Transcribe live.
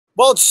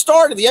Well, it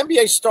started. The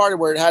NBA started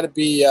where it had to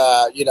be,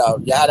 you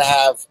had to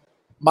have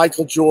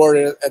Michael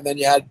Jordan, and then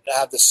you had to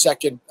have the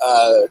second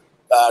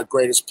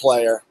greatest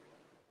player.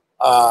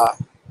 I'm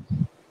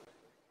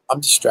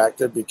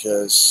distracted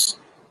because,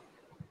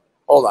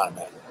 hold on a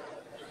minute.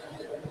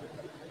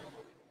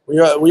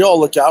 We all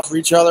look out for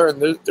each other,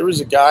 and there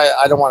was a guy,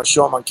 I don't want to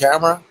show him on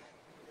camera,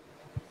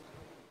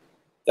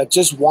 that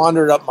just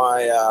wandered up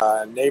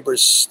my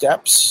neighbor's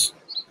steps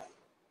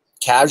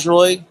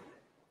casually,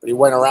 but he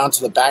went around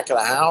to the back of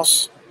the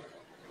house.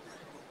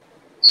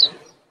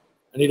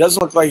 And he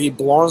doesn't look like he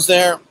belongs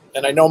there.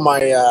 And I know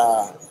I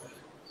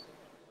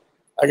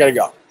got to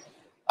go.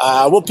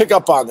 We'll pick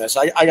up on this.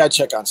 I got to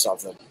check on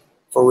something.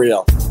 For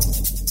real.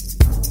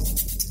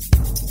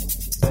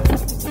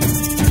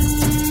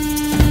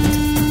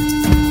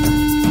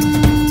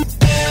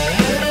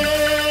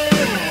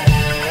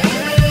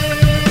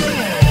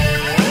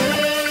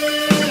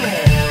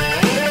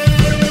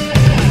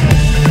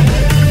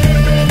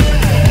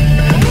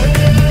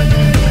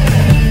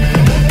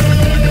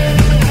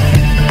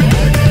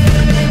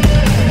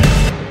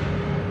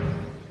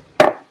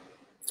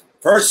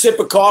 First sip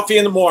of coffee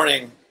in the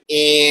morning,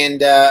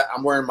 and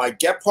I'm wearing my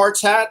Get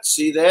Parts hat.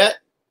 See that?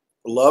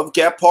 Love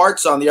Get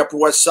Parts on the Upper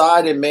West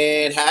Side in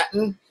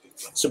Manhattan.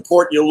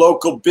 Support your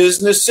local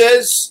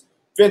businesses.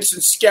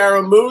 Vincent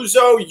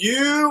Scaramuzzo,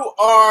 you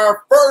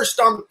are first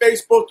on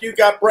Facebook. You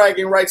got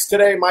bragging rights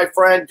today, my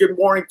friend. Good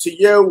morning to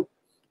you.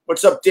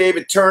 What's up,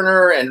 David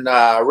Turner and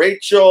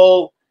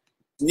Rachel?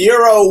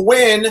 Nero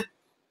Win,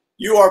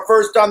 you are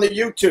first on the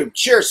YouTube.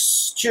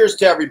 Cheers. Cheers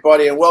to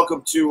everybody, and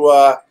welcome to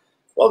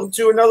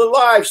another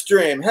live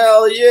stream.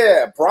 Hell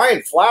yeah.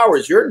 Brian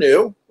Flowers, you're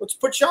new. Let's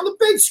put you on the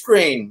big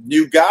screen,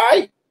 new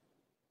guy.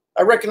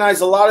 I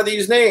recognize a lot of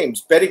these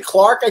names. Betty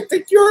Clark, I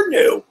think you're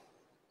new.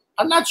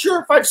 I'm not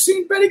sure if I've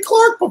seen Betty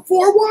Clark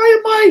before. Why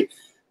am I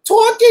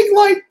talking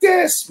like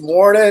this?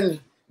 Morning,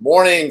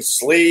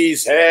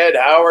 sleaze head.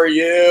 How are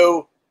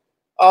you?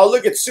 Oh,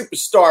 look at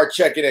Superstar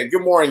checking in.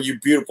 Good morning, you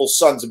beautiful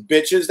sons of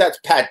bitches. That's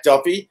Pat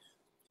Duffy.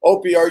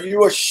 Opie, are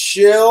you a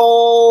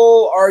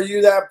shill? Are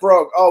you that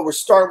broke? Oh, we're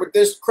starting with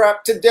this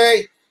crap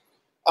today.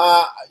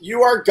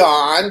 You are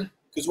gone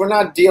because we're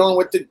not dealing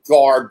with the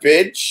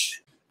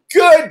garbage.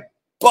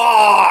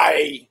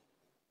 Goodbye.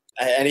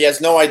 And he has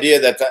no idea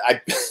that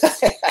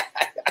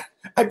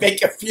I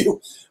make a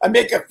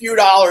few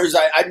dollars.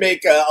 I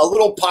make a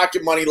little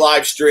pocket money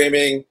live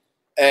streaming,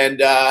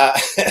 and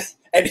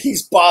and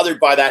he's bothered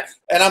by that.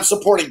 And I'm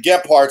supporting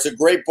Get Parts, a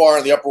great bar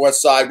on the Upper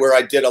West Side where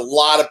I did a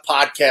lot of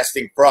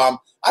podcasting from.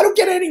 I don't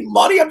get any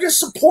money. I'm just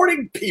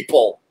supporting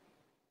people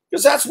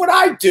because that's what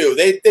I do.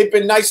 They've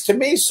been nice to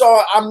me,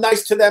 so I'm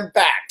nice to them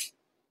back.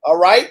 All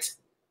right?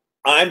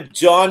 I'm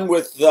done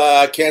with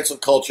cancel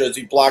culture as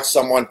he blocks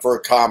someone for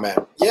a comment.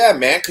 Yeah,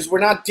 man, because we're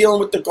not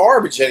dealing with the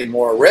garbage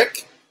anymore,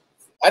 Rick.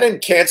 I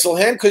didn't cancel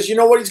him because you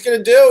know what he's going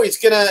to do?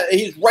 He's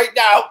right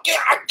now.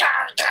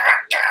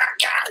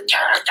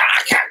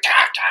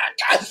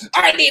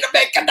 I need to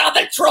make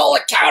another troll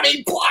account.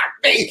 He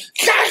blocked me.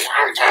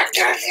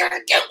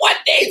 What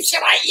name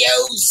should I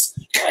use?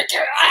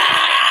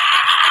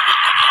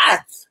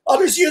 I'll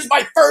just use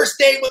my first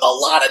name with a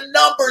lot of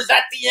numbers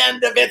at the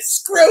end of it.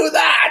 Screw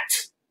that.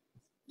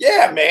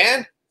 Yeah,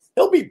 man.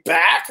 He'll be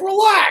back.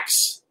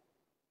 Relax.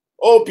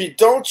 Opie,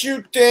 don't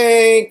you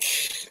think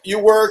you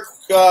work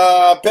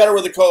better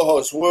with a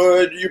co-host? Who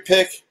would you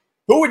pick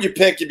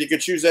if you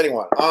could choose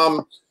anyone?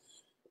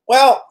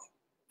 Well,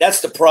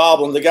 that's the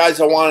problem. The guys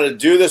I wanted to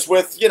do this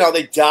with,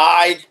 they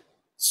died.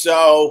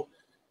 So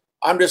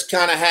I'm just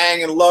kind of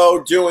hanging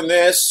low doing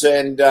this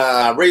and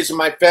raising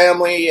my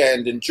family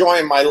and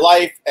enjoying my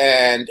life.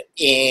 And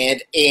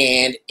if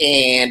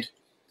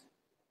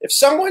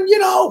someone,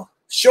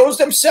 shows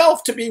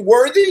themselves to be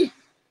worthy,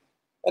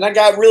 and I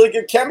got really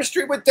good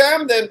chemistry with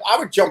them, then I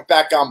would jump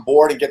back on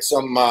board and get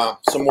some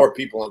more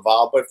people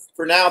involved. But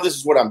for now, this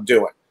is what I'm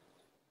doing.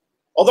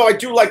 Although I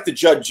do like the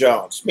Judd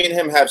Jones. Me and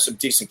him have some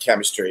decent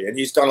chemistry, and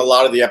he's done a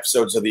lot of the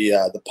episodes of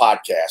the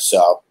podcast.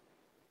 So,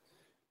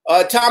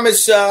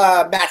 Thomas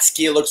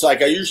Matsky, it looks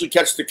like. I usually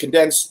catch the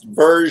condensed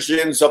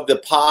versions of the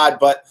pod,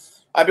 but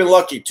I've been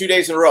lucky 2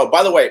 days in a row.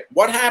 By the way,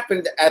 what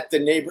happened at the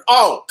neighbor?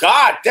 Oh,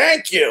 God,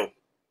 thank you.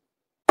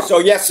 So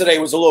yesterday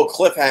was a little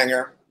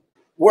cliffhanger.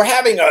 We're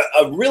having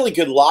a really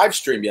good live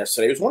stream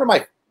yesterday. It was one of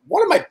my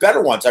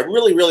better ones. I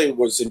really, really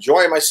was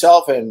enjoying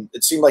myself, and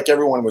it seemed like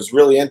everyone was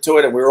really into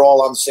it, and we were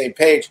all on the same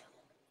page.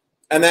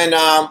 And then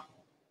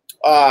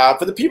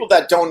for the people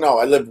that don't know,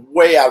 I live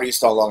way out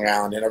east on Long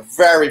Island in a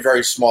very,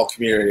 very small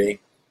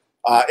community.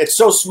 It's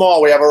so small,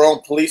 we have our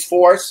own police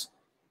force,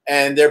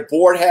 and they're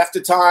bored half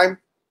the time.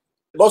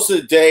 Most of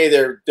the day,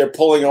 they're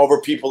pulling over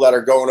people that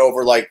are going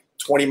over like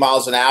 20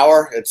 miles an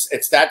hour.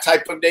 It's that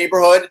type of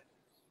neighborhood.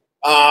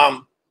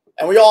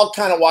 And we all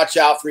kind of watch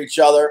out for each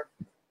other.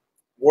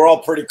 We're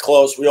all pretty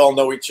close. We all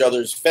know each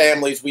other's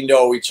families. We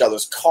know each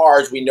other's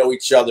cars. We know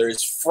each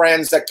other's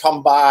friends that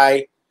come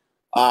by.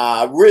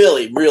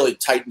 Really, really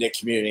tight-knit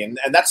community. And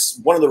that's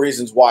one of the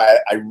reasons why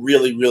I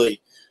really, really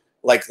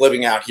like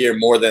living out here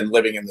more than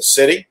living in the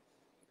city.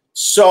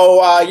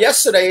 So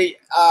yesterday,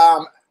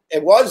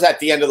 it was at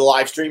the end of the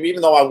live stream,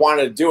 even though I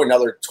wanted to do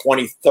another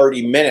 20,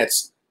 30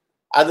 minutes.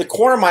 Out of the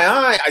corner of my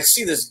eye, I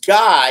see this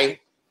guy,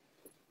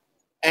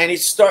 and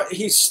he's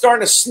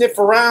starting to sniff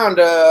around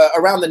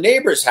the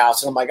neighbor's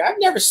house. And I'm like, I've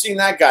never seen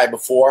that guy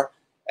before.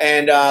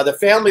 And the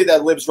family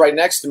that lives right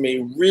next to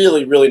me,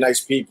 really, really nice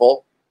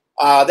people,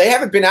 they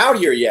haven't been out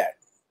here yet.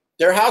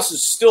 Their house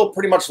is still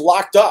pretty much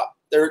locked up.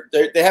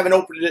 They haven't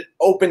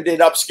opened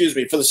it up,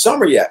 for the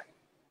summer yet.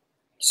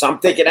 So I'm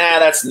thinking,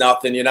 that's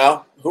nothing,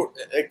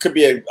 It could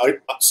be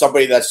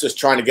somebody that's just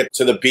trying to get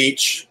to the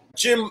beach.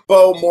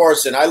 Jimbo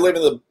Morrison, I live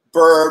in the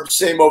burbs,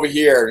 same over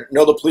here.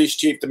 Know the police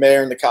chief, the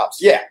mayor, and the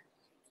cops. Yeah.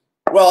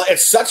 Well,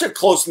 it's such a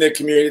close-knit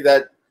community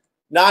that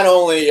not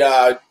only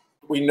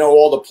we know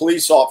all the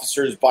police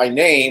officers by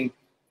name,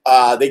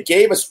 they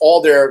gave us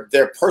all their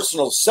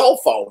personal cell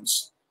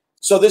phones.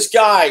 So this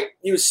guy,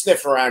 he was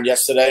sniffing around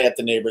yesterday at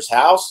the neighbor's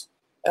house.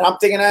 And I'm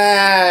thinking,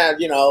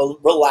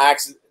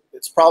 relax.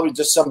 It's probably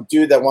just some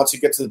dude that wants to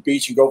get to the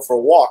beach and go for a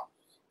walk.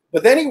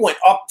 But then he went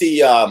up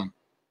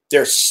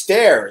their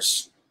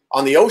stairs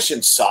on the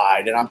ocean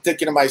side, and I'm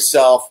thinking to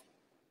myself,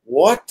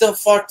 what the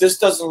fuck? This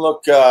doesn't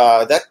look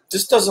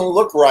this doesn't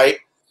look right.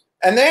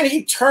 And then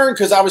he turned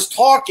because I was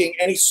talking,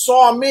 and he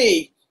saw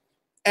me,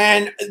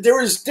 and there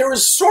was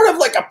sort of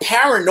like a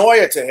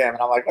paranoia to him,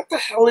 and I'm like, what the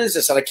hell is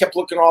this? And I kept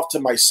looking off to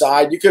my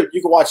side. You could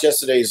watch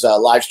yesterday's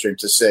live stream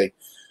to see.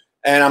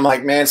 And I'm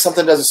like, man,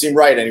 something doesn't seem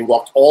right. And he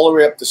walked all the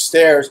way up the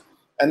stairs.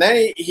 And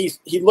then he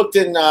looked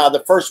in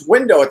the first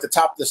window at the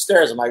top of the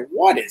stairs. I'm like,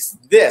 what is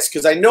this?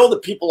 Because I know the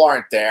people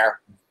aren't there.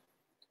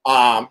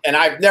 And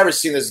I've never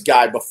seen this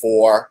guy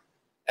before.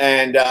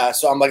 And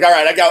so I'm like, all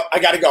right, I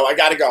got to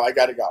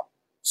go.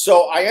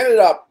 So I ended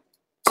up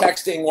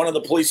texting one of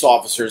the police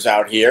officers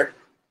out here.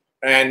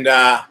 And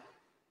I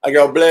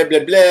go, blah,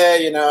 blah,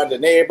 blah, the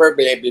neighbor,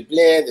 blah, blah,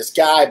 blah, this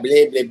guy,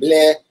 blah, blah,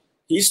 blah.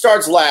 He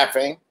starts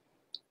laughing.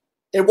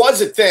 It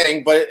was a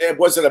thing, but it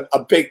wasn't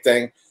a big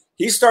thing.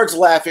 He starts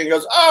laughing. He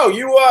goes, "Oh,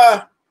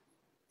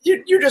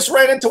 you just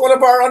ran into one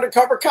of our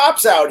undercover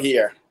cops out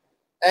here,"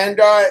 and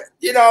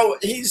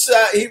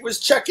he was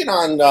checking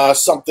on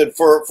something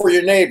for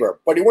your neighbor,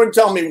 but he wouldn't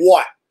tell me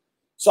what.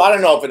 So I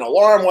don't know if an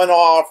alarm went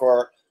off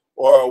or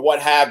what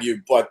have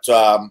you, but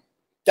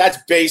that's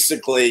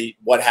basically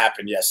what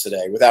happened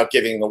yesterday, without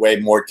giving away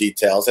more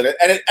details. And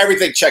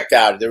everything checked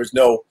out. There was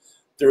no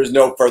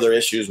further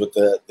issues with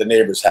the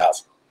neighbor's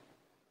house.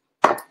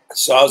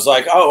 So I was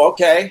like, oh,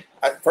 okay.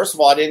 First of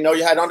all, I didn't know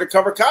you had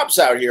undercover cops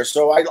out here.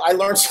 So I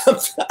learned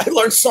something. I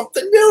learned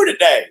something new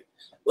today.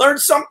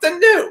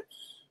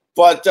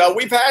 But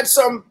we've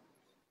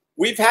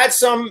had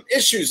some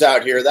issues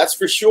out here. That's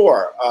for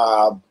sure.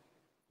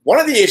 One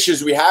of the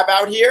issues we have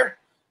out here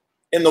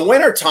in the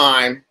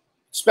wintertime,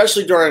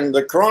 especially during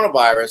the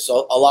coronavirus,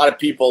 a lot of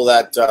people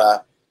that,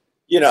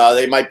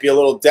 they might be a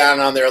little down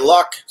on their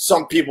luck.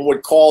 Some people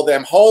would call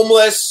them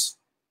homeless.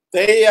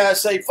 They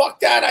say,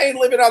 fuck that, I ain't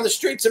living on the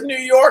streets of New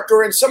York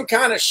or in some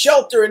kind of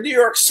shelter in New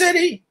York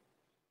City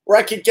where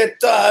I could get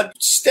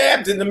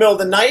stabbed in the middle of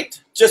the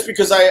night just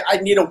because I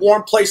need a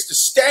warm place to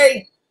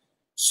stay.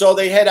 So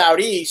they head out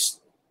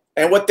east.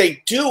 And what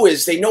they do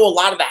is they know a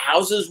lot of the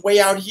houses way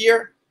out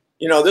here.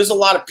 There's a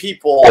lot of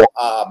people,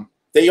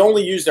 they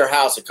only use their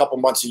house a couple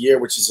months a year,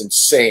 which is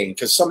insane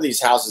because some of these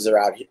houses are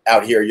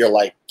out here. You're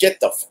like,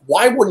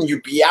 why wouldn't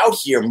you be out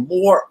here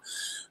more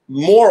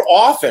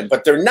often?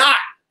 But they're not.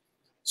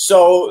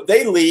 So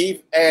they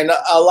leave, and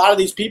a lot of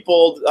these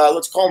people,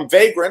 let's call them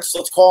vagrants,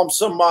 let's call them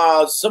some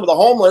of the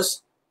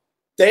homeless,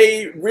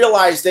 they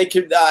realize they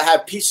could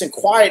have peace and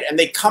quiet, and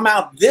they come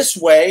out this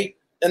way,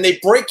 and they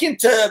break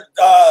into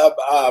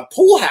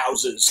pool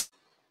houses.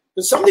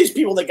 Because some of these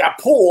people, they got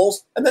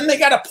pools, and then they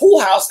got a pool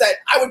house that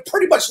I would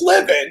pretty much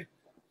live in,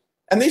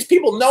 and these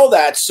people know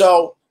that.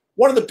 So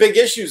one of the big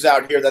issues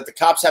out here that the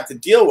cops have to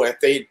deal with,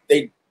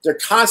 they're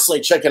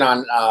constantly checking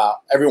on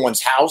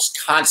everyone's house,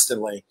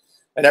 constantly.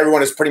 And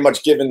everyone is pretty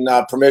much given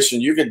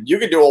permission. You could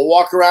do a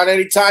walk around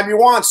anytime you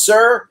want,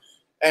 sir.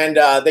 And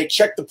they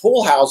check the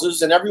pool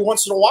houses, and every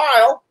once in a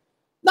while,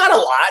 not a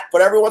lot,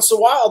 but every once in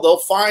a while, they'll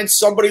find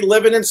somebody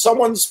living in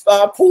someone's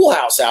pool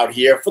house out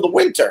here for the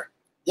winter.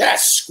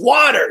 Yes,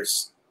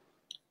 squatters.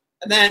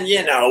 And then,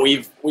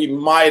 we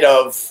might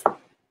have,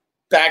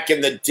 back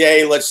in the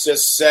day, let's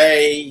just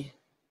say,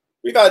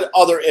 we've had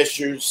other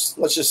issues.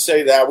 Let's just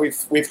say that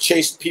we've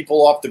chased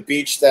people off the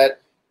beach that,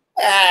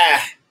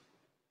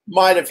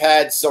 might have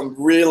had some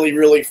really,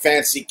 really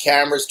fancy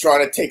cameras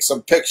trying to take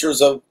some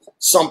pictures of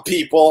some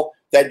people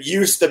that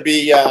used to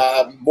be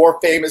more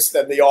famous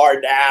than they are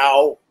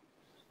now.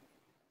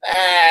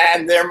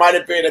 And there might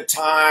have been a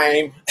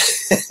time.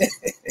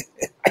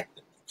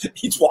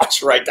 He's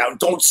watching right now.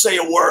 Don't say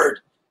a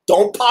word.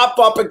 Don't pop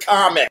up and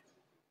comment.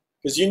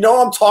 Because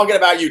I'm talking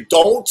about you.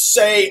 Don't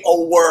say a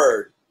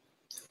word.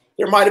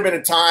 There might have been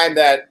a time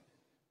that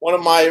one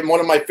of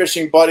my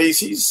fishing buddies,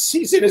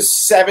 he's in his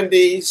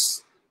 70s.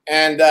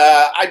 And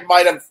I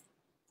might have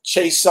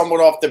chased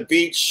someone off the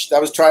beach that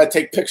was trying to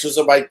take pictures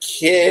of my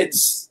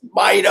kids.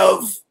 Might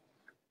have.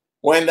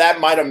 When that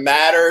might have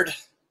mattered.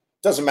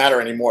 doesn't matter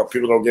anymore.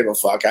 People don't give a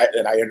fuck,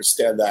 and I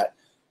understand that.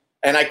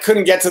 And I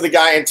couldn't get to the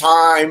guy in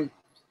time,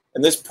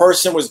 and this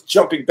person was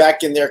jumping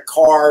back in their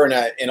car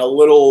in a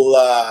little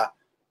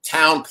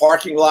town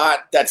parking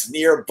lot that's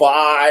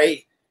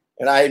nearby,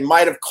 and I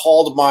might have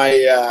called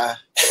my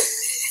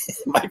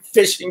my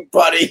fishing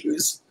buddy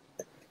who's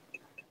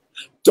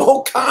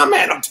don't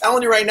comment. I'm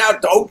telling you right now,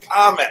 don't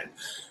comment.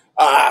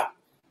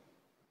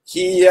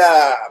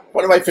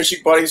 One of my fishing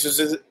buddies was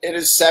in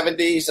his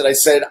 70s, and I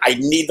said, I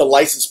need the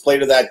license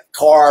plate of that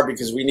car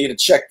because we need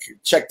to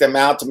check them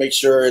out to make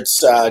sure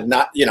it's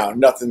not,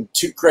 nothing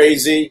too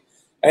crazy.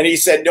 And he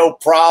said, no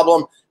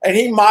problem. And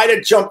he might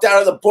have jumped out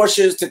of the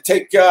bushes to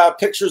take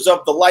pictures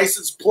of the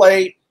license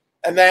plate,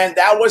 and then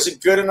that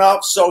wasn't good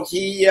enough. So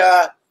he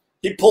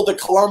pulled a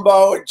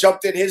Columbo and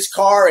jumped in his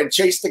car and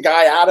chased the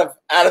guy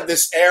out of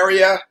this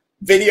area,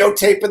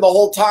 videotaping the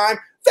whole time.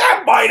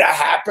 That might have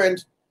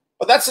happened.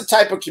 But that's the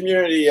type of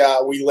community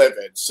we live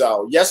in.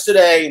 So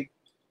yesterday,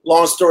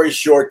 long story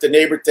short, the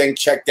neighbor thing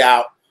checked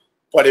out,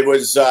 but it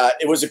was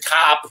a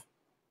cop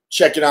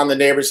checking on the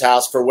neighbor's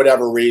house for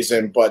whatever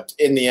reason. But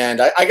in the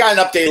end, I got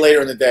an update later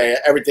in the day.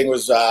 Everything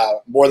was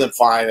more than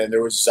fine, and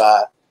there was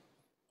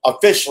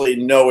officially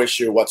no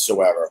issue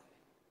whatsoever.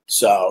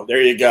 So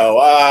there you go.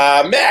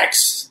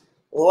 Max,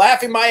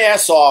 laughing my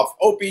ass off.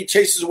 Opie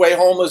chases away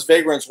homeless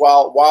vagrants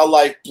while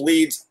wildlife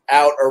bleeds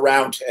out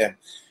around him.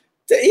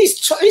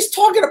 He's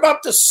talking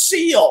about the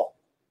seal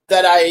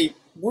that I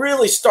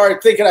really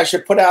started thinking I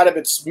should put out of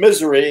its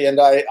misery,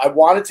 and I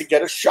wanted to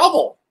get a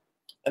shovel.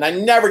 And I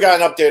never got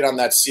an update on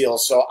that seal,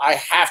 so I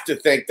have to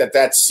think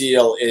that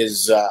seal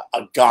is a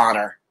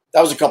goner.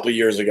 That was a couple of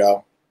years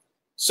ago.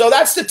 So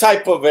that's the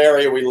type of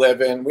area we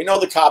live in. We know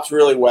the cops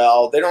really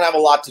well. They don't have a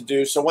lot to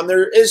do, so when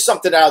there is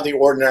something out of the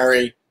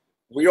ordinary,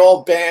 we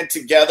all band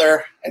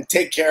together and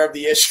take care of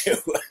the issue.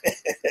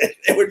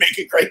 It would make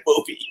a great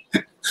movie.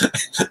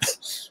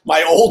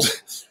 My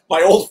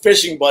old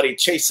fishing buddy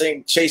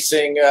chasing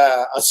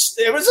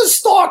it was a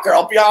stalker.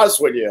 I'll be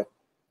honest with you.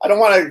 I don't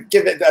want to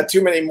give it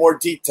too many more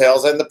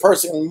details, and the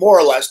person more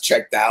or less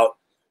checked out.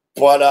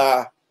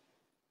 But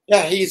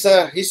yeah,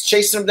 he's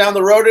chasing him down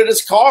the road in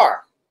his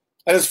car,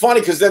 and it's funny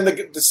because then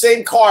the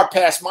same car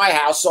passed my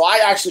house, so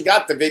I actually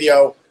got the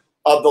video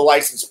of the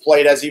license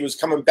plate as he was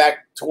coming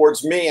back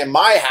towards me and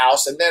my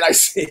house, and then I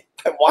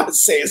want to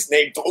say his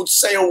name. Don't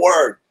say a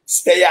word.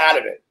 Stay out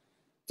of it.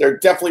 They're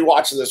definitely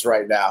watching this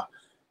right now.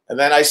 And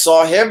then I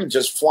saw him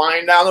just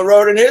flying down the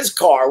road in his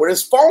car with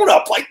his phone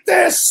up like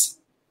this.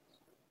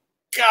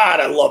 God,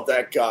 I love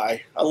that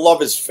guy. I love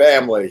his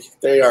family.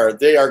 They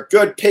are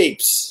good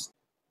peeps.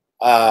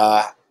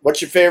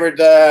 What's your favorite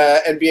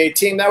NBA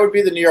team? That would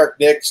be the New York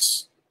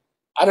Knicks.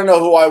 I don't know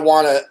who I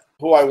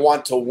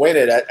want to win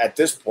it at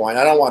this point.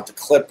 I don't want the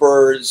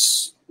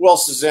Clippers. Who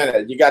else is in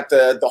it? You got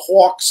the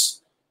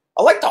Hawks.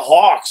 I like the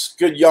Hawks.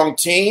 Good young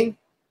team.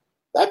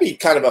 That'd be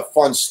kind of a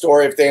fun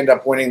story if they end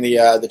up winning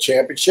the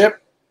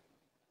championship.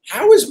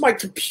 How is my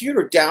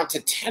computer down to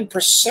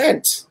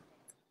 10%?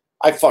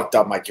 I fucked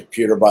up my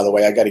computer, by the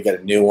way. I got to get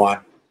a new one.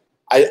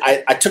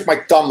 I took my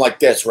thumb like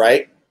this,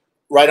 right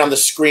on the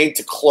screen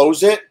to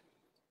close it,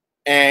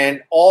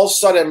 and all of a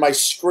sudden my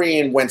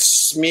screen went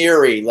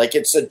smeary. Like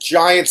it's a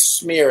giant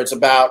smear. It's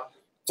about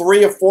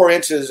 3 or 4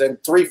 inches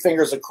and 3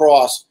 fingers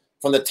across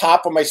from the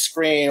top of my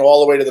screen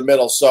all the way to the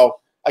middle. So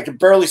I can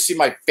barely see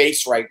my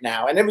face right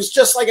now. And it was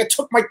just like I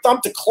took my thumb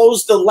to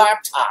close the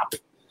laptop.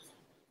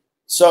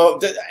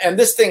 So, and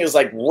this thing is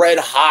like red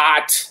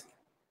hot.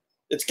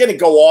 It's going to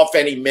go off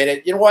any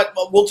minute. You know what?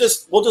 We'll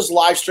just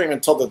live stream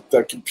until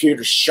the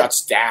computer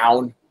shuts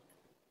down.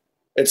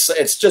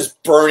 It's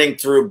just burning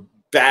through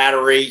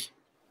battery.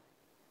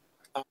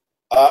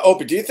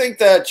 Opie, do you think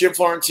that Jim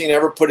Florentine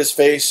ever put his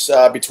face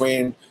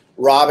between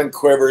Robin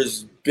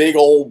Quivers' big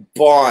old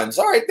buns?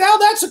 All right, now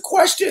that's a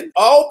question.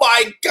 Oh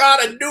my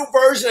God, a new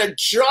version of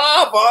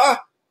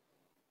Java.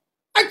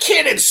 I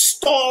can't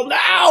install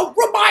now.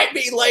 Remind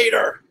me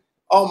later.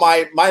 Oh,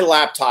 my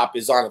laptop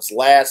is on its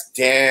last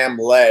damn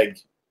leg.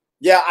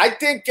 Yeah, I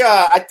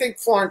think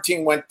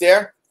Florentine went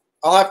there.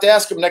 I'll have to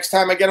ask him next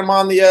time I get him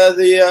on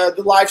the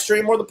live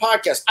stream or the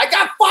podcast. I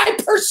got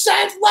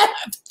 5%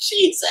 left.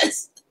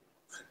 Jesus.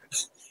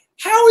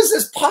 How is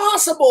this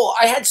possible?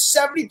 I had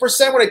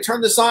 70% when I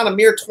turned this on a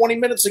mere 20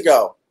 minutes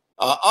ago.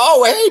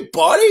 Oh, hey,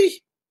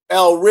 buddy.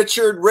 L.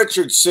 Richard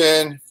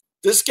Richardson.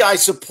 This guy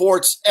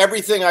supports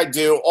everything I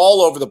do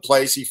all over the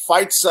place. He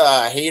fights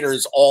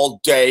haters all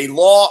day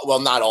long. Well,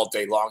 not all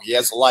day long. He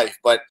has a life,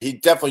 but he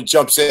definitely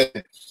jumps in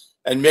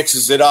and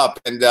mixes it up.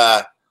 And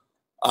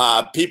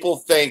people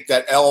think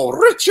that L.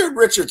 Richard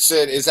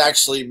Richardson is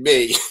actually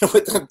me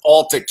with an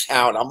alt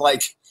account. I'm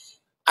like,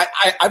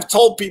 I've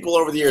told people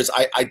over the years,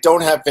 I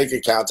don't have fake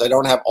accounts. I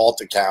don't have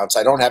alt accounts.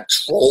 I don't have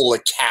troll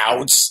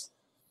accounts.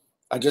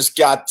 I just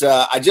got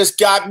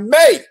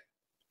me.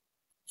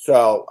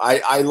 So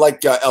I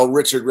like L.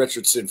 Richard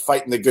Richardson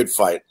fighting the good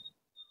fight.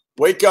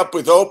 Wake up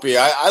with Opie.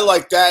 I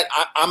like that.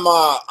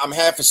 I'm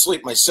half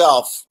asleep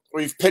myself.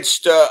 We've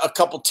pitched a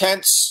couple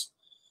tents.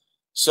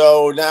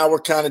 So now we're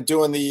kind of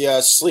doing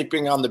the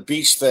sleeping on the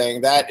beach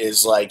thing. That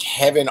is like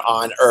heaven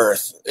on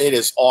earth. It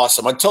is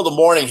awesome until the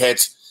morning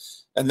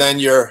hits, and then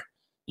you're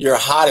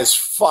hot as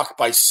fuck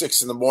by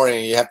 6 in the morning.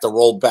 And you have to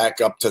roll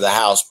back up to the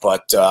house.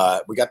 But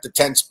we got the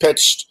tents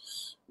pitched.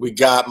 We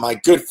got my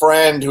good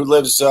friend who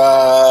lives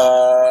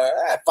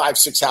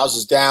 5-6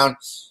 houses down.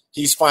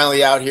 He's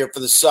finally out here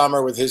for the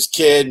summer with his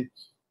kid,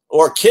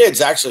 or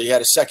kids actually. He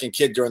had a second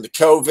kid during the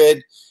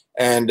COVID.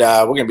 And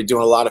we're going to be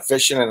doing a lot of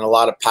fishing and a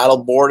lot of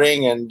paddle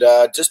boarding and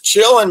just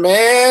chilling,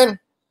 man.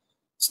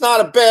 It's not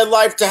a bad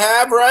life to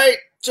have, right?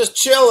 Just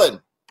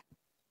chilling.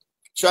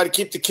 Try to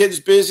keep the kids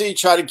busy,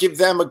 try to give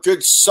them a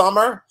good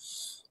summer,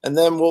 and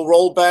then we'll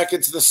roll back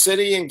into the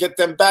city and get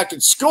them back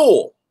in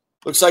school.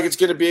 Looks like it's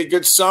going to be a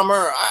good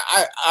summer.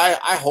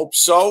 I hope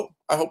so.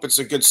 I hope it's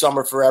a good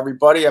summer for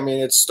everybody. I mean,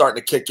 it's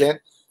starting to kick in.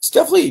 It's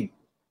definitely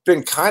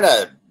been kind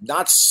of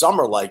not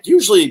summer-like.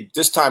 Usually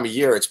this time of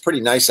year, it's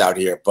pretty nice out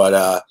here.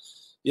 But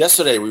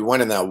yesterday we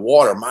went in that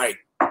water. My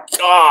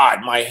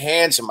God, my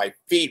hands and my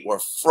feet were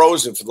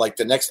frozen for like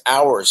the next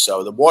hour or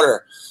so. The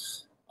water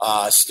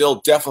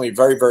still definitely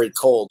very, very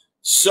cold.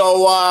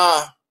 So,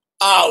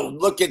 oh,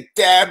 look at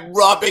them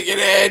rubbing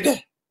it in.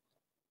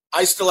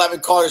 I still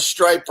haven't caught a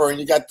striper, and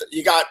you got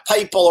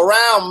people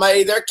around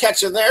me. They're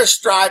catching their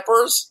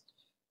stripers,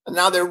 and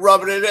now they're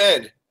rubbing it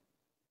in.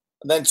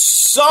 And then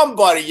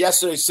somebody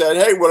yesterday said,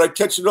 hey, when I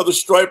catch another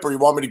striper, you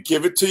want me to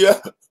give it to you?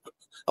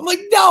 I'm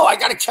like, no, I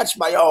got to catch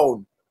my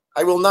own.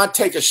 I will not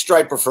take a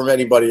striper from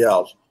anybody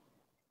else.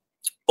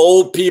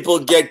 Old people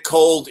get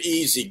cold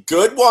easy.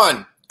 Good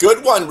one.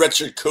 Good one,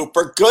 Richard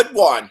Cooper. Good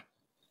one.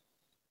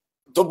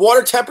 The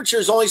water temperature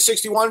is only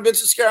 61,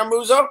 Vincent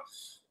Scaramuzzo.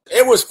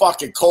 It was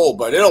fucking cold,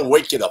 but it'll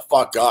wake you the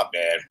fuck up,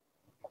 man.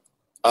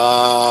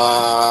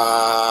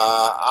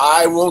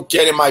 I won't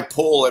get in my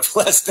pool at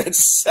less than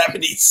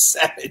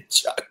 77,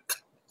 Chuck.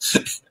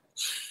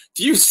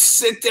 Do you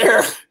sit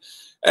there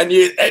and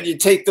you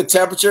take the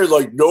temperature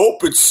like,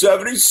 nope, it's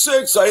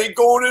 76. I ain't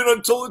going in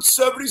until it's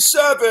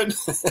 77.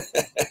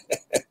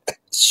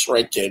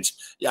 Shrinkage.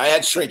 Yeah, I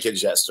had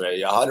shrinkage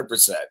yesterday,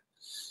 100%.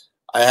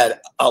 I had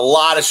a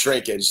lot of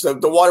shrinkage. The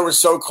water was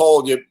so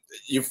cold,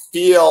 you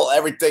feel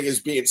everything is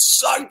being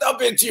sucked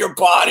up into your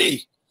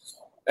body.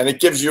 And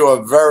it gives you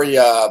a very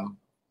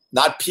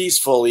not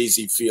peaceful,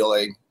 easy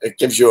feeling. It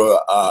gives you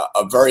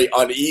a very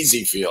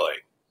uneasy feeling.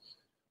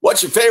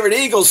 What's your favorite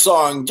Eagles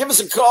song? Give us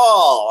a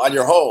call on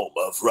your home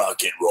of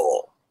rock and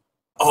roll.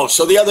 Oh,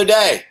 so the other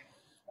day,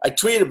 I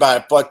tweeted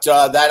about it, but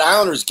that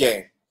Islanders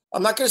game.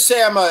 I'm not going to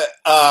say I'm a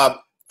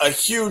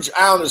huge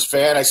Islanders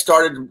fan. I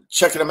started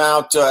checking them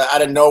out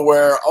of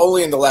nowhere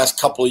only in the last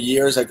couple of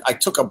years. I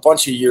took a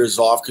bunch of years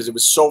off because it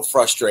was so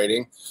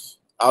frustrating.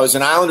 I was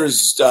an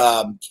Islanders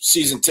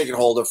season ticket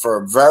holder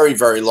for a very,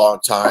 very long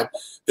time.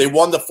 They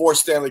won the 4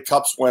 Stanley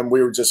Cups when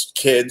we were just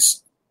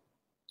kids.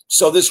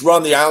 So this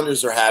run the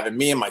Islanders are having,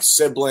 me and my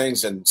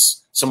siblings and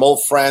some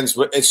old friends,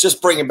 it's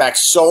just bringing back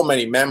so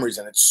many memories,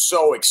 and it's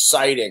so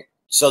exciting.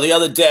 So the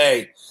other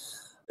day,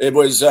 it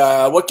was,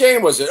 what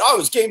game was it? Oh, it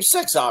was Game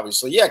 6,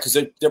 obviously. Yeah, because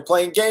they're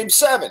playing Game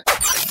 7.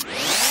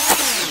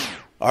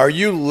 Are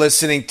you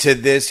listening to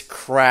this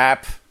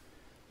crap?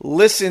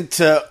 Listen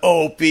to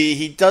Opie.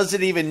 He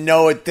doesn't even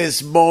know at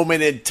this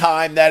moment in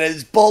time that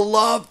his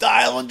beloved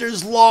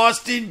Islanders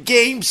lost in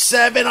Game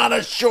 7 on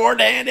a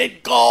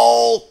shorthanded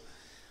goal.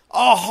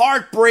 A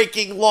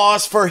heartbreaking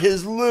loss for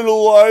his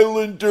little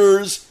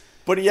Islanders.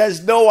 But he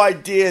has no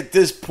idea at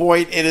this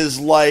point in his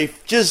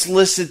life. Just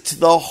listen to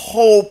the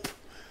hope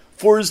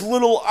for his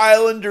little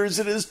Islanders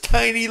and his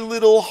tiny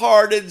little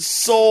heart and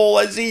soul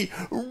as he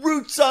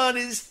roots on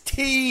his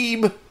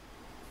team.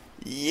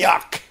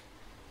 Yuck.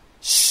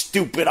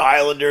 Stupid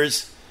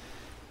Islanders.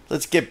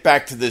 Let's get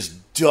back to this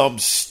dumb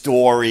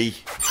story.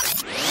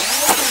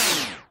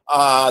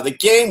 The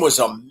game was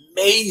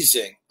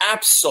amazing.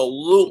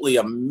 Absolutely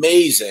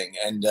amazing.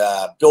 And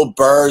Bill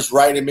Burr's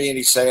writing me and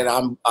he's saying,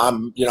 I'm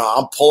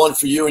pulling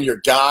for you and your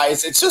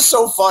guys. It's just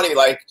so funny.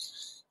 Like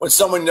when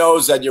someone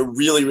knows that you're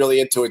really, really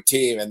into a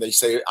team and they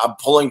say, I'm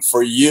pulling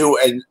for you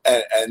and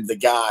the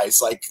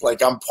guys,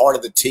 like I'm part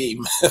of the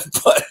team.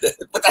 but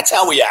that's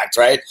how we act,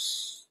 right?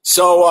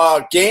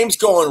 So game's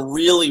going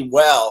really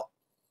well,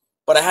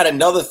 but I had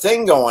another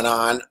thing going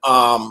on.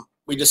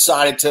 We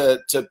decided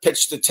to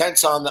pitch the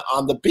tents on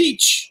the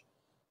beach,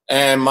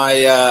 and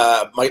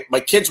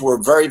my kids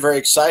were very, very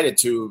excited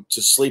to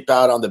sleep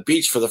out on the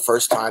beach for the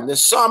first time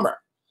this summer.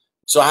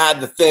 So I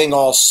had the thing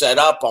all set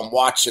up. I'm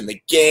watching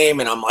the game,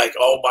 and I'm like,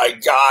 oh my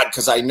God,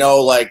 because I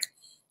know like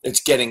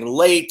it's getting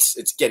late,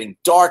 it's getting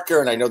darker,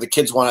 and I know the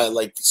kids want to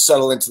like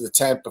settle into the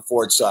tent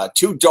before it's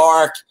too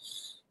dark.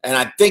 And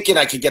I'm thinking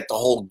I could get the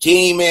whole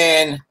game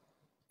in.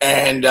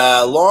 And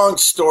long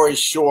story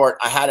short,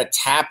 I had to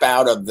tap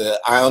out of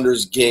the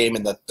Islanders game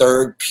in the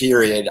third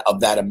period of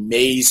that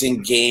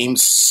amazing Game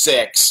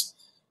 6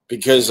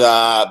 because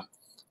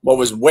what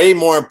was way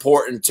more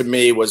important to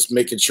me was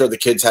making sure the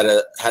kids had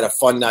a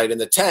fun night in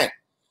the tent.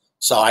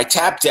 So I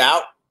tapped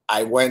out.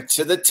 I went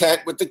to the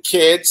tent with the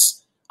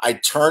kids. I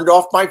turned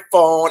off my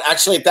phone.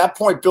 Actually, at that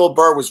point, Bill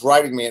Burr was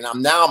writing me, and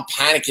I'm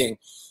panicking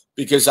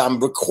because I'm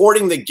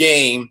recording the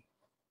game,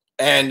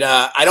 and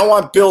I don't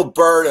want Bill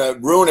Burr to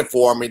ruin it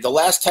for me. The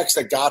last text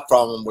I got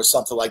from him was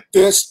something like,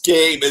 "This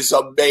game is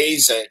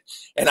amazing,"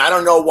 and I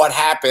don't know what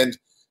happened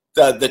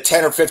the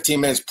 10 or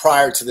 15 minutes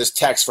prior to this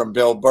text from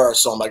Bill Burr.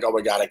 So I'm like, oh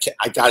my God,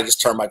 I got to just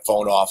turn my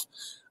phone off.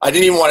 I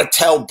didn't even want to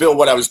tell Bill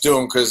what I was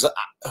doing because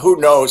who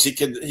knows, he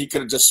could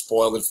have just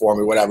spoiled it for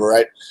me, whatever,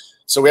 right?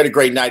 So we had a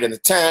great night in the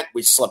tent.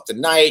 We slept the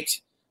night.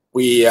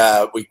 We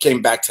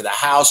came back to the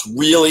house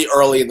really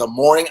early in the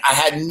morning. I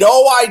had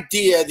no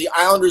idea the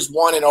Islanders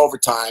won in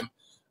overtime,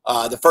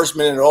 the first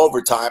minute of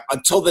overtime,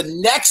 until the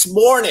next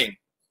morning,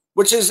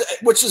 which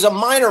is a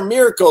minor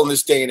miracle in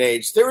this day and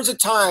age. There was a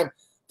time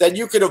that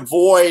you could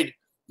avoid,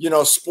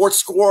 sports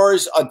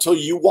scores until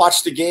you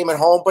watch the game at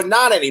home, but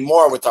not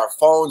anymore with our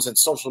phones and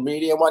social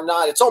media and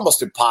whatnot. It's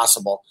almost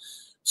impossible.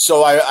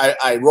 So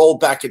I roll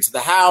back into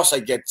the house. I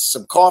get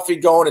some coffee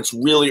going. It's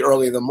really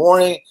early in the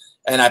morning.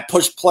 And I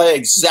push play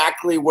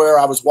exactly where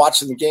I was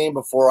watching the game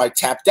before I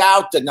tapped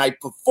out the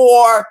night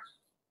before.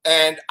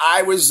 And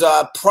I was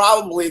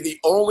probably the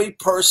only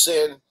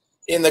person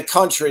in the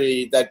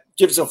country that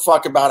gives a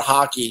fuck about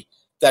hockey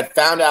that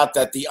found out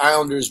that the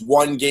Islanders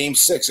won Game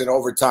 6 in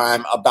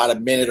overtime about a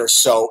minute or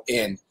so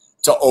in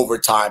to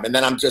overtime. And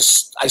then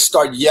I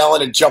start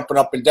yelling and jumping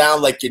up and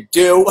down like you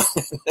do.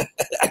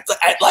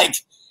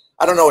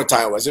 I don't know what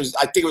time it was.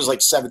 I think it was like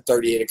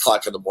 7:30, 8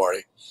 o'clock in the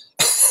morning.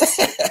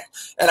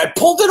 And I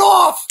pulled it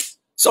off.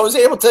 So I was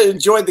able to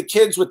enjoy the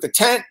kids with the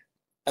tent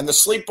and the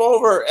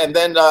sleepover and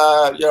then,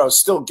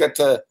 still get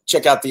to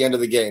check out the end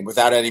of the game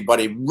without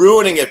anybody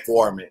ruining it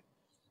for me.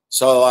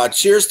 So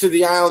cheers to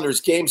the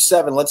Islanders, Game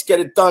 7. Let's get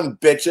it done,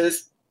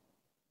 bitches.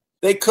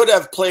 They could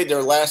have played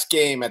their last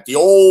game at the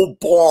old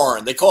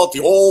barn. They call it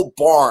the old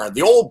barn.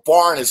 The old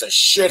barn is a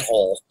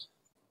shithole.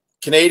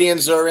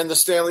 Canadians are in the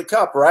Stanley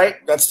Cup,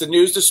 right? That's the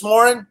news this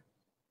morning?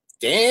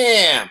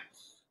 Damn.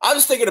 I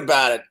was thinking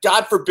about it.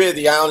 God forbid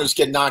the Islanders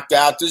get knocked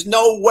out. There's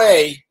no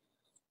way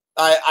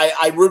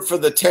I root for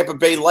the Tampa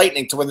Bay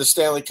Lightning to win the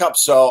Stanley Cup,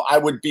 so I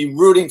would be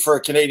rooting for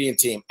a Canadian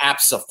team.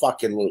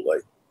 Abso-fucking-lutely.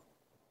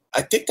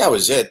 I think that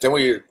was it. Then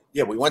we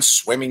went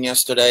swimming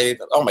yesterday.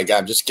 Oh my God,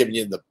 I'm just giving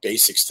you the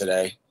basics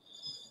today.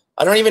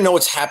 I don't even know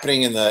what's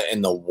happening in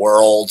the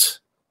world.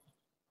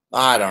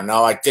 I don't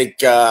know. I think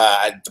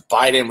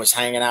Biden was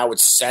hanging out with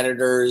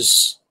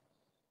senators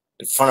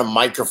in front of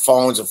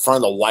microphones in front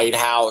of the White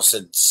House,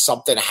 and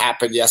something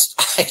happened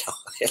yesterday.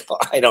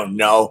 I don't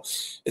know.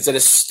 Is it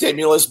a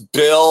stimulus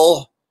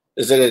bill?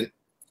 Is it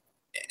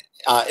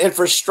an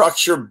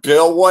infrastructure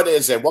bill? What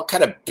is it? What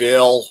kind of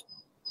bill?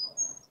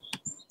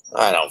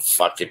 I don't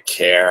fucking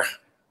care.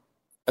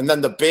 And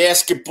then the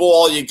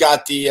basketball, you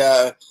got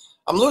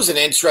I'm losing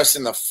interest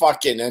in the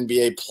fucking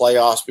NBA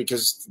playoffs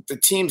because the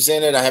teams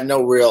in it I have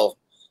no real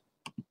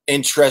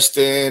interest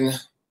in.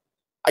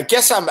 I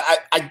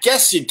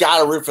guess you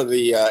got to root for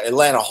the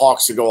Atlanta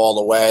Hawks to go all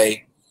the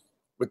way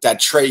with that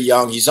Trae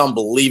Young. He's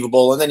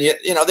unbelievable. And then,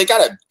 they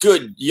got a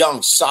good,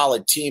 young,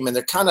 solid team, and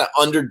they're kind of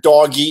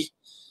underdoggy.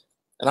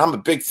 And I'm a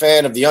big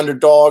fan of the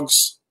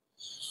underdogs.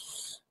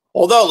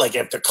 Although,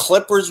 if the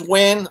Clippers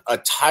win a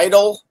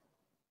title,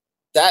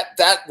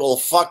 that will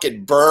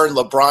fucking burn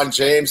LeBron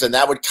James, and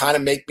that would kind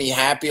of make me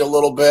happy a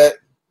little bit.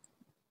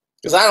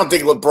 Because I don't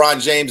think LeBron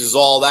James is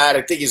all that.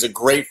 I think he's a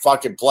great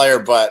fucking player,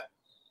 but,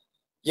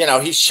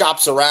 he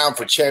shops around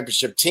for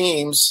championship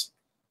teams,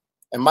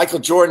 and Michael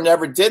Jordan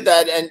never did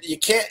that. And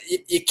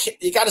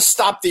you got to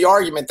stop the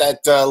argument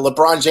that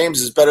LeBron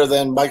James is better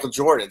than Michael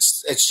Jordan.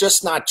 It's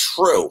just not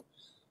true.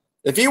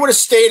 If he would have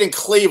stayed in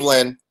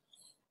Cleveland,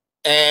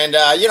 and,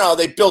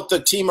 they built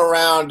the team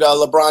around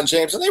LeBron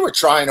James, and they were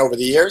trying over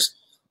the years,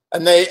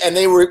 and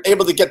they were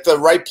able to get the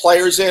right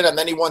players in, and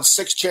then he won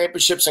 6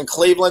 championships in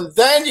Cleveland.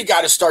 Then you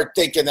got to start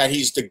thinking that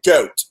he's the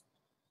GOAT.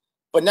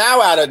 But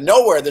now out of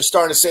nowhere, they're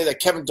starting to say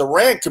that Kevin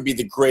Durant could be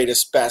the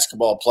greatest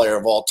basketball player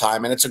of all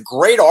time, and it's a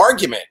great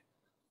argument.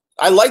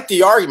 I like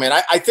the argument.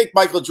 I think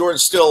Michael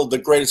Jordan's still the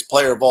greatest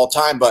player of all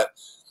time, but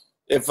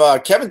if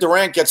Kevin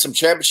Durant gets some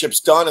championships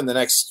done in the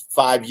next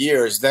 5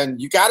 years, then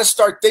you got to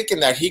start thinking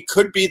that he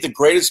could be the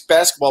greatest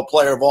basketball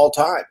player of all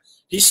time.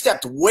 He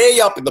stepped way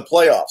up in the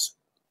playoffs.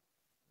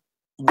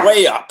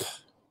 Way up.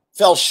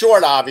 Fell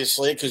short,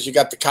 obviously, because you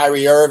got the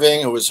Kyrie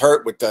Irving who was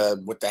hurt with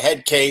the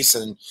head case,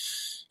 and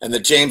the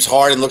James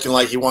Harden looking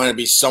like he wanted to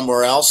be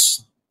somewhere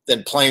else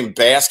than playing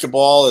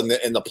basketball in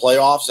the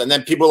playoffs. And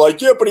then people are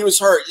like, yeah, but he was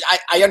hurt.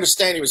 I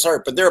understand he was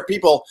hurt, but there are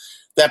people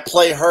that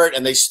play hurt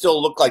and they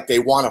still look like they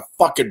want to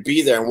fucking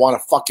be there and want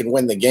to fucking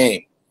win the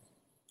game.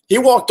 He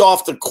walked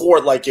off the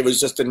court like it was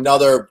just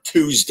another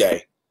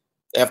Tuesday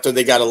after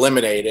they got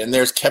eliminated. And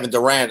there's Kevin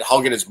Durant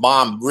hugging his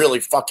mom, really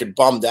fucking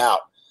bummed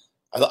out.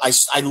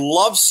 I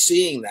love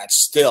seeing that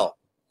still.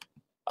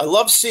 I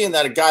love seeing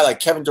that a guy like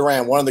Kevin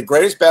Durant, one of the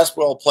greatest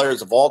basketball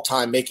players of all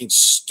time, making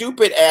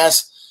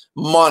stupid-ass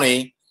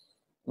money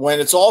when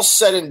it's all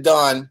said and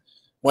done.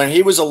 When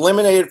he was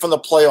eliminated from the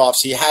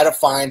playoffs, he had to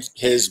find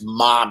his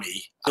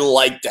mommy. I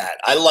like that.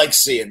 I like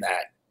seeing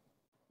that.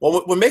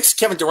 Well, what makes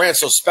Kevin Durant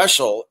so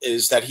special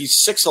is that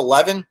he's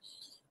 6'11".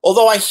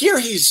 Although I hear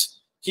he's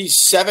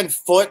 7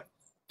 foot,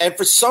 and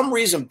for some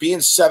reason being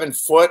 7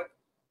 foot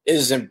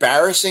is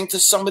embarrassing to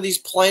some of these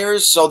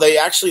players, so they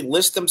actually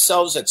list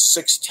themselves at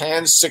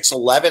 6'10",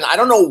 6'11". I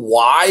don't know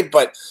why,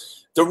 but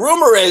the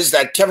rumor is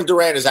that Kevin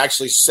Durant is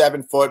actually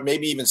 7 foot,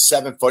 maybe even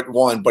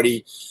 7'1", but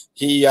he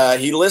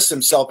lists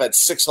himself at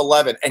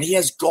 6'11", and he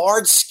has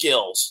guard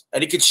skills,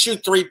 and he could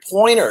shoot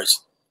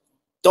 3-pointers.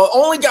 The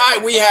only guy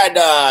we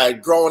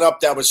had growing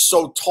up that was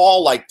so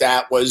tall like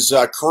that was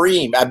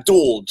Kareem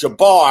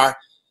Abdul-Jabbar,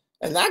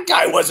 and that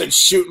guy wasn't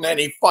shooting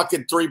any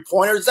fucking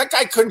 3-pointers. That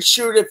guy couldn't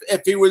shoot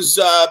if he was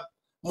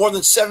more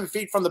than 7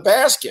 feet from the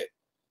basket.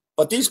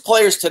 But these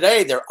players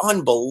today, they're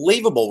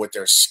unbelievable with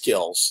their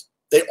skills.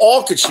 They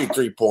all could shoot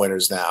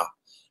 3-pointers now.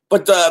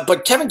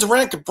 But Kevin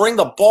Durant could bring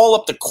the ball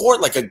up the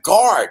court like a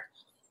guard,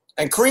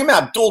 and Kareem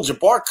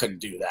Abdul-Jabbar couldn't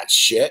do that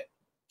shit.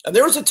 And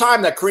there was a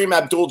time that Kareem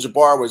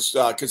Abdul-Jabbar was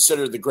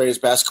considered the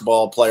greatest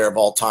basketball player of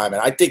all time.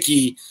 And I think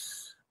he,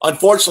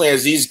 unfortunately,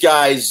 as these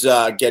guys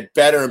get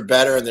better and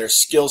better and their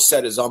skill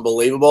set is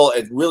unbelievable,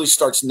 it really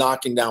starts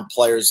knocking down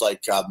players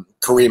like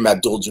Kareem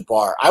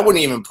Abdul-Jabbar. I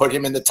wouldn't even put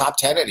him in the top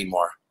 10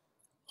 anymore.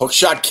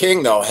 Hookshot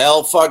king, though.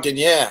 Hell fucking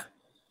yeah.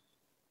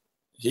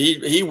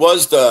 He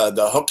was the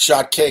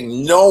hookshot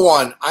king. No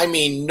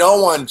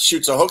one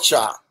shoots a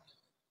hookshot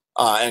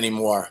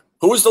anymore.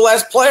 Who was the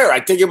last player? I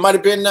think it might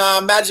have been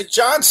Magic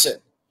Johnson.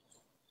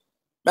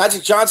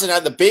 Magic Johnson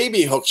had the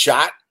baby hook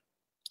shot.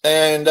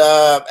 And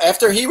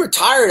after he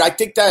retired, I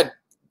think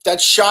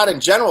that shot in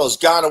general has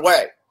gone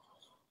away.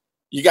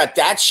 You got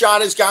that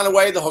shot has gone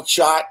away, the hook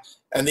shot,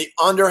 and the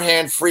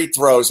underhand free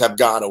throws have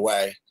gone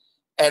away.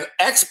 And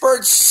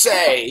experts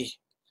say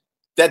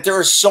that there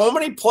are so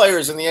many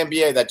players in the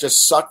NBA that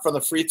just suck from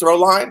the free throw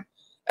line.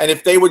 And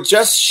if they would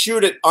just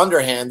shoot it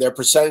underhand, their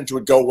percentage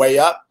would go way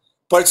up.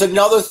 But it's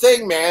another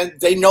thing, man.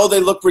 They know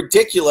they look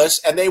ridiculous,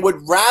 and they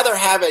would rather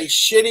have a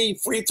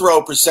shitty free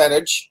throw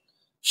percentage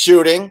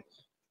shooting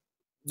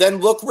than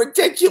look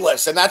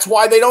ridiculous, and that's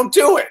why they don't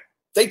do it.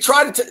 They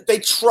tried to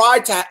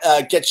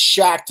get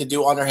Shaq to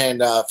do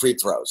underhand free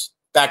throws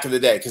back in the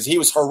day because he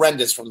was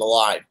horrendous from the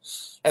line.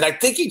 And I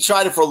think he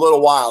tried it for a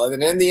little while, and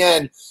then in the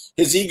end,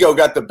 his ego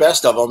got the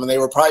best of him, and they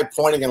were probably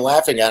pointing and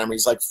laughing at him.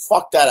 He's like,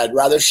 fuck that. I'd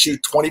rather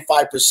shoot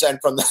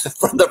 25% from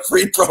the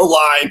free throw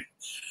line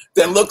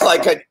than look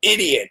like an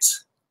idiot.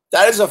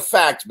 That is a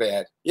fact,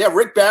 man. Yeah,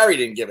 Rick Barry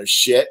didn't give a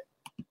shit.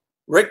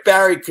 Rick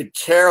Barry could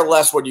care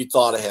less what you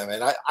thought of him.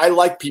 And I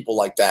like people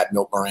like that,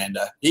 Milt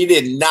Miranda. He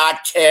did not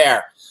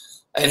care.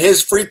 And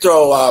his free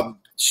throw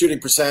shooting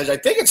percentage, I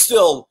think it's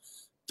still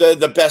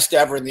the best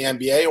ever in the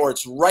NBA, or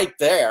it's right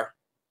there.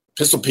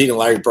 Pistol Pete and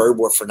Larry Bird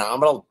were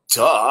phenomenal.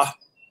 Duh.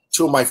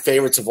 Two of my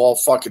favorites of all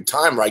fucking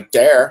time right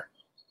there.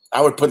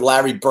 I would put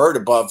Larry Bird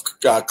above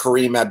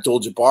Kareem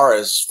Abdul-Jabbar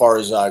as far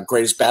as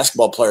greatest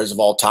basketball players of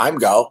all time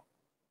go.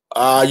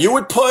 You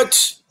would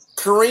put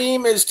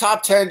Kareem as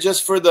top 10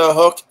 just for the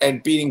hook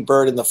and beating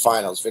Bird in the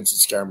finals, Vincent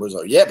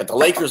Scaramuzzo. Yeah, but the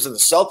Lakers and the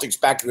Celtics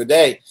back in the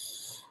day,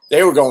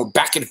 they were going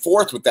back and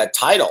forth with that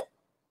title.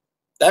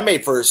 That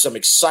made for some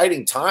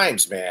exciting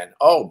times, man.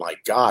 Oh, my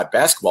God.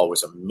 Basketball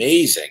was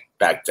amazing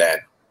back then.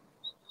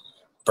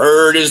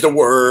 Bird is the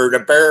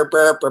word. Burr,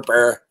 burr, burr,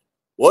 burr.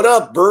 What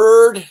up,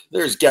 Bird?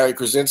 There's Gary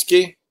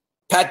Krasinski.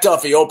 Pat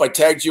Duffy, I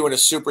tagged you in a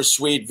super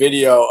sweet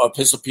video of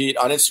Pistol Pete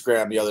on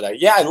Instagram the other day.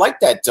 Yeah, I like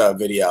that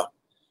video.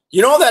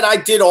 You know that I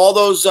did all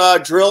those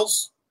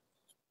drills?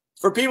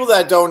 For people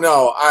that don't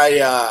know,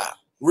 I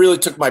really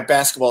took my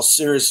basketball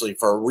seriously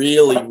for a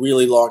really,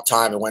 really long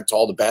time. I went to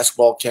all the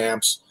basketball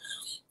camps.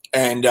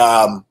 And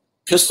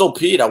Pistol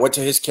Pete, I went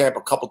to his camp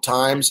a couple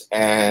times,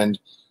 and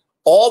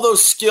all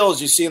those skills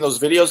you see in those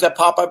videos that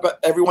pop up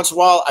every once in a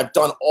while, I've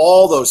done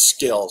all those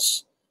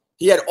skills.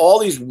 He had all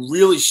these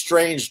really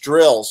strange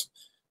drills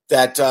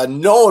that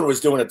no one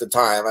was doing at the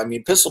time. I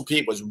mean, Pistol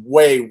Pete was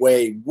way,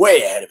 way,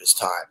 way ahead of his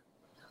time.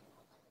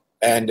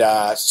 And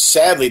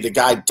sadly, the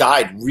guy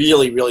died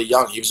really, really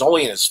young. He was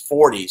only in his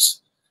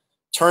 40s.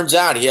 Turns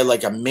out he had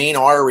like a main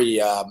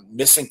artery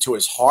missing to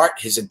his heart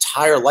his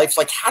entire life.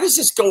 Like, how does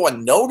this go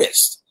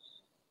unnoticed?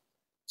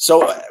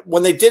 So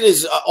when they did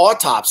his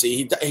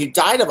autopsy, he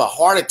died of a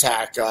heart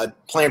attack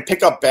playing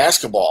pickup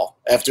basketball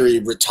after he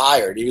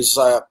retired. He was,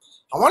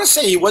 I want to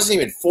say he wasn't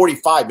even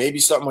 45. Maybe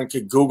someone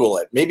could Google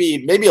it.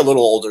 Maybe a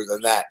little older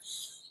than that.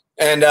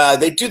 And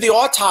they do the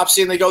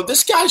autopsy, and they go,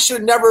 this guy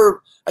should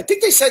never – I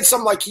think they said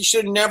something like he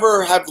should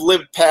never have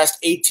lived past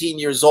 18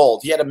 years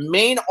old. He had a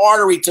main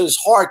artery to his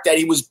heart that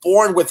he was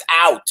born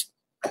without,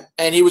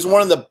 and he was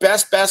one of the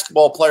best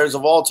basketball players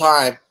of all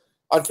time.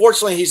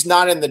 Unfortunately, he's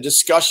not in the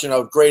discussion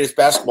of greatest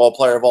basketball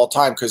player of all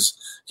time because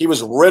he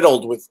was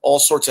riddled with all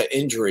sorts of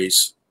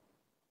injuries.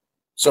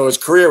 So his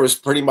career was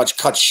pretty much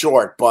cut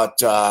short.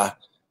 But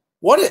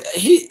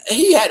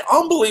he had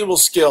unbelievable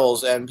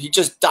skills, and he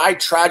just died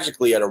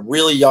tragically at a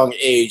really young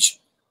age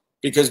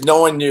because no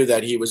one knew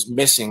that he was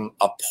missing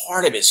a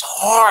part of his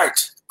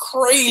heart.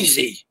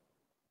 Crazy.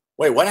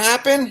 Wait, what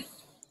happened?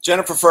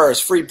 Jennifer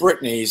First, free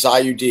Britney's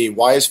IUD.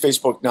 Why is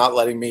Facebook not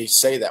letting me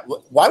say that?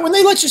 Why wouldn't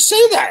they let you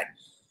say that?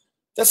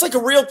 That's like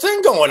a real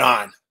thing going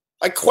on.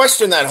 I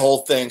questioned that whole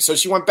thing. So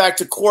she went back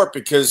to court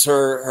because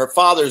her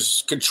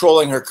father's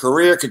controlling her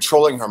career,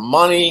 controlling her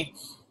money.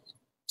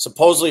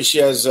 Supposedly she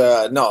has,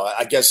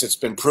 I guess it's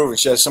been proven.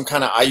 She has some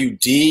kind of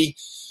IUD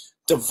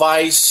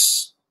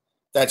device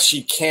that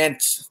she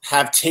can't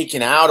have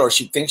taken out, or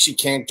she thinks she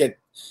can't get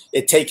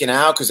it taken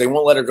out because they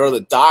won't let her go to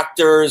the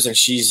doctors. And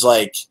she's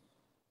like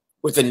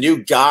with a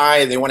new guy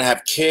and they want to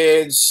have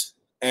kids.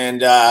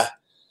 And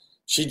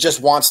she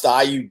just wants the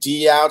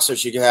IUD out so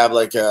she can have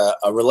like a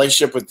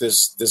relationship with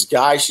this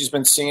guy she's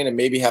been seeing and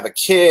maybe have a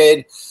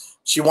kid.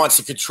 She wants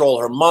to control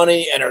her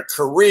money and her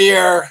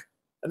career.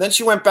 And then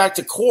she went back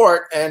to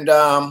court, and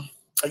I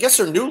guess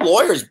her new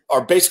lawyers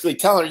are basically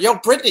telling her, yo,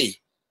 Britney,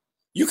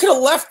 you could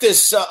have left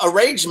this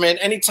arrangement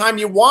anytime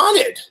you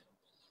wanted.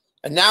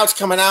 And now it's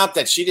coming out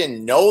that she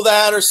didn't know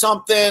that or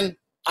something.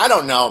 I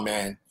don't know,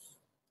 man.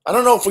 I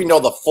don't know if we know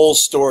the full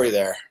story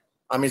there.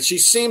 I mean, she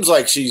seems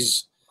like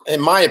she's, in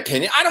my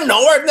opinion, I don't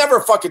know her. I've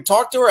never fucking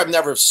talked to her. I've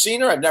never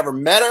seen her. I've never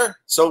met her.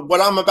 So what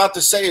I'm about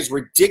to say is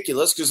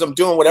ridiculous because I'm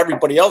doing what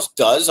everybody else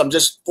does. I'm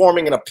just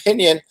forming an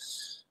opinion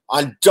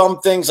on dumb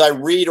things I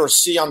read or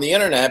see on the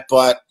internet,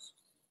 but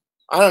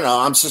I don't know.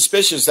 I'm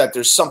suspicious that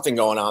there's something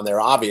going on there,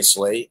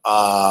 obviously.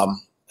 I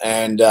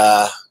don't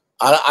know.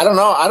 I don't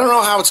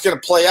know how it's going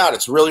to play out.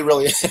 It's really,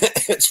 really,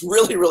 it's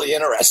really, really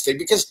interesting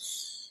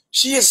because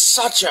she is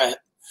such a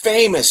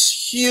famous,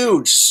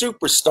 huge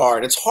superstar.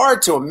 And it's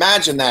hard to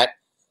imagine that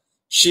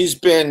she's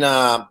been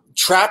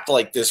trapped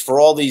like this for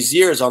all these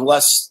years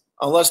unless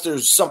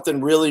there's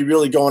something really,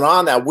 really going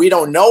on that we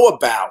don't know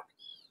about.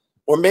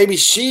 Or maybe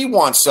she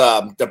wants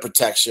the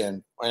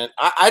protection. And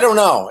I don't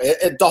know.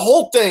 The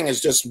whole thing is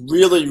just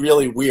really,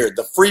 really weird.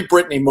 The Free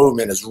Britney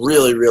movement is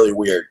really, really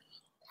weird.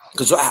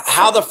 Because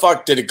how the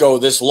fuck did it go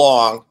this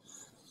long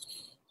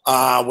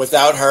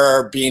without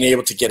her being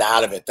able to get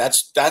out of it?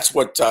 That's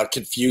what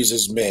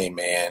confuses me,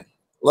 man.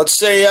 Let's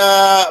say,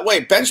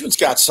 wait, Benjamin's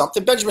got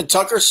something. Benjamin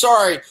Tucker,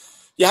 sorry.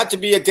 You have to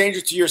be a danger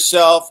to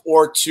yourself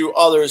or to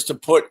others to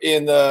put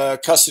in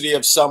the custody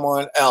of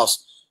someone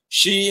else.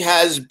 She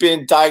has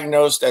been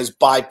diagnosed as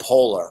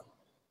bipolar.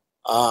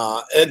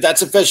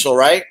 That's official,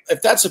 right?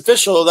 If that's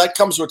official, that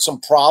comes with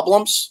some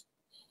problems.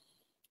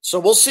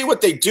 So we'll see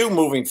what they do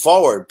moving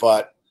forward.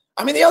 But,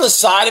 I mean, the other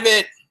side of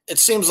it, it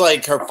seems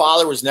like her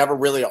father was never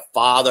really a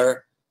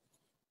father.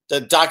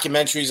 The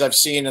documentaries I've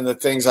seen and the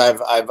things I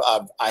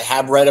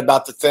have read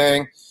about the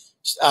thing,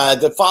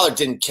 the father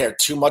didn't care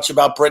too much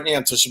about Britney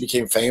until she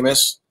became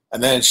famous.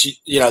 And then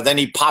then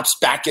he pops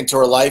back into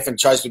her life and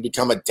tries to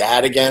become a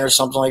dad again or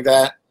something like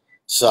that.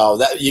 So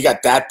that you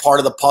got that part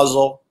of the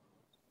puzzle.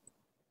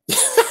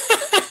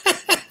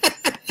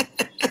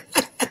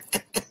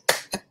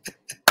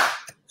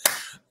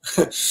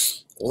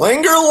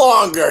 Linger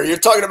longer. You're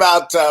talking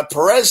about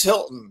Perez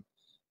Hilton.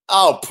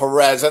 Oh,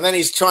 Perez. And then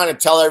he's trying to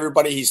tell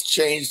everybody he's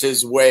changed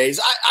his ways.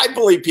 I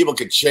believe people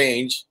could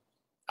change.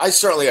 I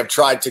certainly have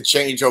tried to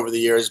change over the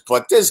years,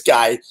 but this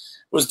guy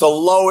was the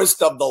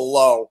lowest of the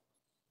low.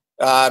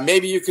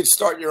 Maybe you could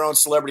start your own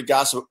celebrity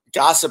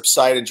gossip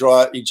site and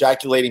draw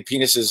ejaculating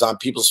penises on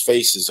people's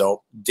faces.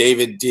 Oh,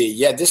 David D.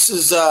 Yeah, this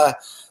is that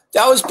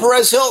was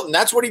Perez Hilton.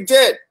 That's what he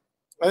did,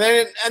 and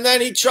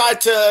then he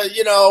tried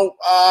to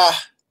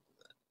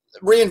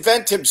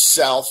reinvent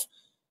himself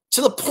to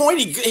the point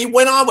he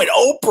went on with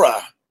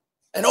Oprah,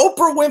 and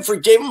Oprah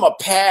Winfrey gave him a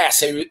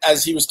pass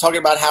as he was talking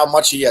about how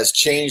much he has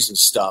changed and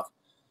stuff.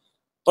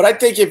 But I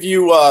think if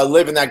you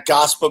live in that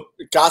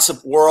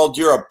gossip world,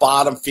 you're a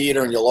bottom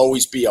feeder, and you'll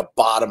always be a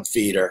bottom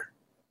feeder.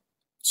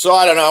 So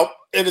I don't know.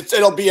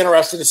 It'll be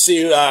interesting to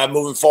see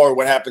moving forward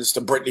what happens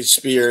to Britney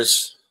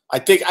Spears. I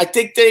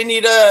think they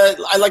need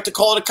I like to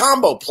call it a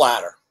combo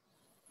platter.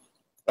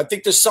 I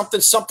think there's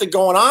something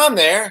going on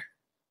there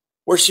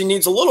where she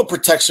needs a little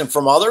protection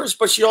from others,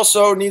 but she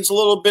also needs a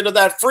little bit of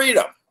that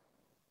freedom.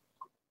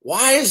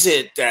 Why is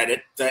it that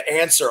the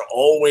answer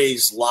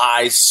always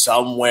lies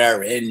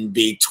somewhere in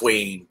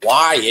between?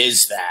 Why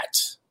is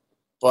that?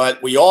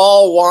 But we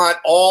all want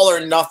all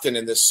or nothing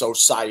in this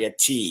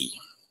society.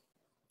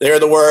 They're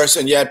the worst,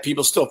 and yet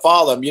people still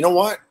follow them. You know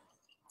what?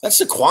 That's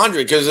the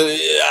quandary, because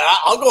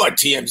I'll go on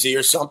TMZ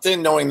or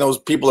something knowing those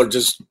people are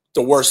just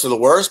the worst of the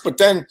worst, but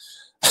then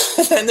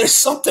there's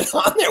something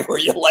on there where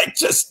you're like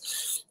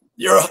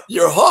you're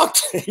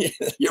hooked.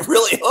 You're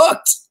really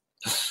hooked.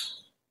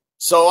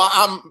 So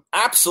I'm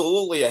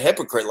absolutely a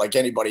hypocrite like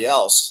anybody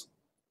else.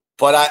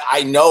 But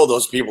I know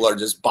those people are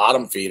just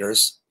bottom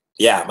feeders.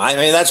 Yeah, I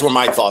mean, that's where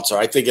my thoughts are.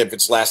 I think if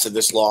it's lasted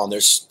this long,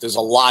 there's a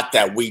lot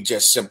that we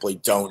just simply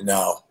don't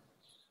know.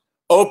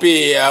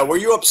 Opie, were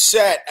you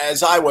upset,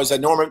 as I was,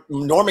 that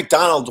Norm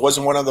Macdonald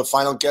wasn't one of the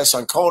final guests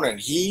on Conan?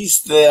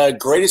 He's the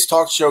greatest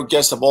talk show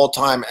guest of all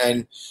time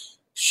and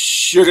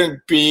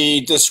shouldn't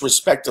be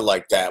disrespected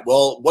like that.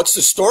 Well, what's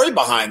the story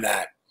behind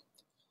that?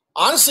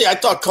 Honestly, I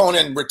thought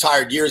Conan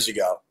retired years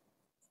ago.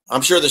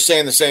 I'm sure they're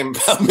saying the same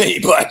about me,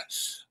 but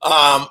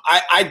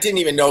I didn't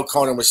even know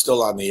Conan was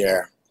still on the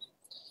air.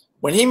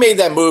 when he made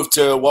that move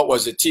to, what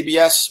was it,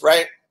 TBS,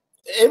 right?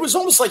 It was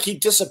almost like he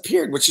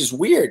disappeared, which is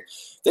weird.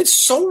 It's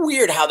so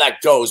weird how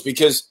that goes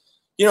because,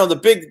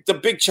 the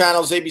big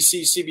channels,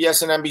 ABC,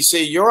 CBS, and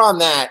NBC, you're on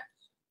that.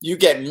 You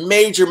get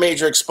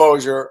major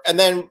exposure. And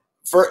then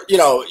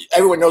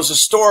everyone knows the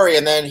story.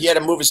 And then he had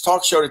to move his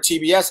talk show to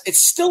TBS.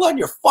 It's still on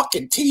your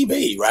fucking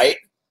TV, right?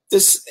 The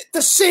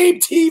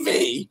same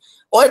TV.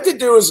 All I have to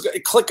do is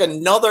click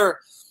another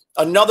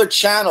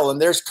channel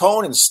and there's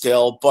Conan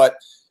still. But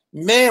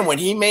man, when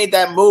he made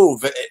that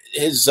move,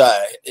 his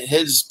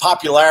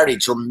popularity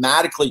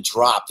dramatically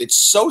dropped.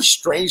 It's so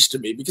strange to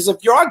me because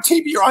if you're on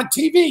TV, you're on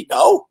TV,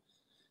 no?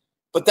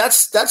 But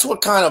that's what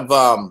kind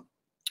of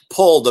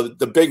pull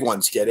the big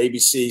ones get,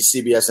 ABC,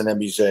 CBS, and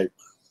NBC.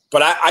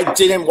 But I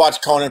didn't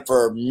watch Conan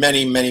for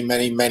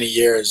many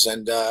years,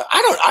 and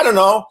I don't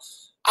know.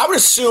 I would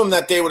assume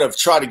that they would have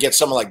tried to get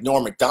someone like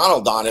Norm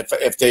Macdonald on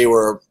if they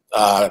were,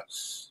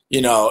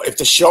 if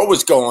the show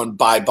was going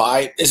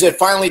bye-bye. Is it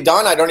finally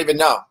done? I don't even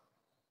know.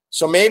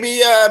 So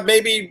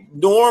maybe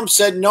Norm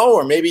said no,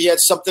 or maybe he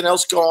had something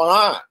else going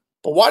on.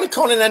 But why did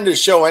Conan end the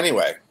show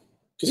anyway?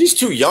 Because he's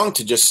too young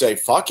to just say,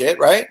 fuck it,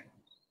 right?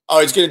 Oh,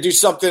 he's going to do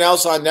something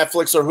else on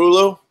Netflix or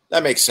Hulu?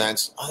 That makes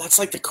sense. Oh, that's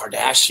like the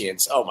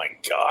Kardashians. Oh, my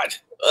God.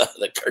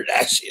 The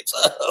Kardashians.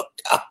 Oh,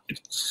 God.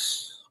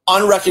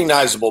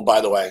 Unrecognizable, by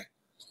the way.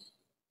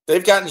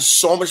 They've gotten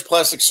so much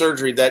plastic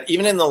surgery that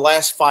even in the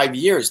last 5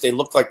 years, they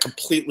look like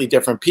completely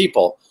different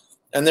people.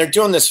 And they're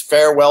doing this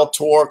farewell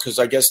tour because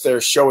I guess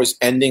their show is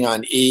ending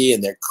on E,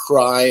 and they're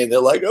crying. They're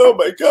like, oh,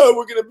 my God,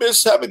 we're going to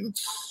miss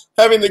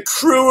having the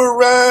crew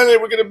around,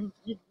 and we're going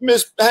to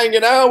miss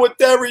hanging out with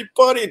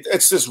everybody.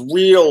 It's this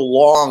real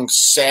long,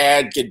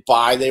 sad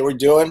goodbye they were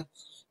doing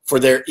for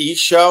their E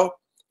show.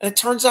 And it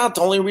turns out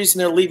the only reason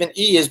they're leaving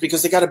E is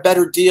because they got a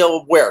better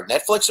deal where?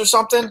 Netflix or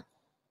something?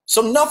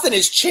 So nothing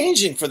is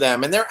changing for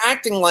them. And they're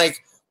acting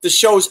like the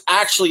show's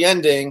actually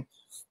ending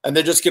and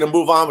they're just going to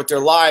move on with their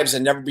lives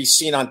and never be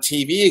seen on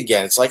TV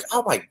again. It's like,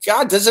 oh, my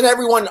God, doesn't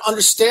everyone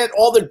understand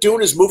all they're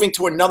doing is moving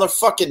to another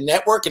fucking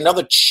network,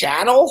 another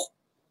channel?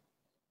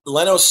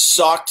 Leno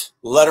sucked.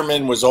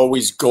 Letterman was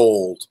always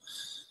gold.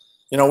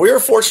 We were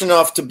fortunate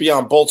enough to be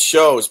on both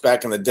shows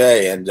back in the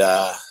day, and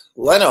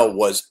Leno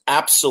was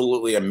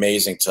absolutely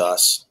amazing to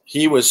us.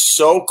 He was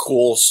so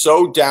cool,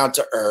 so down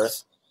to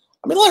earth.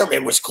 I mean,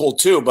 Letterman was cool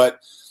too, but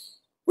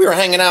we were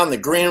hanging out in the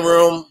green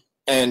room,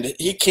 and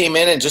he came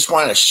in and just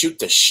wanted to shoot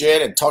the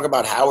shit and talk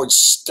about Howard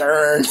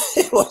Stern.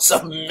 It was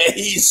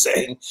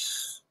amazing.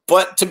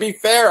 But to be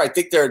fair, I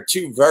think they're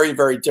two very,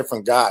 very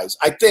different guys.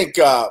 I think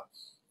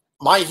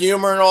my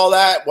humor and all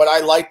that, what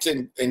I liked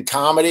in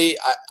comedy,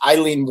 I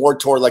lean more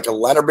toward like a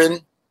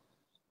Letterman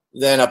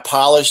than a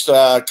polished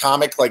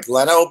comic like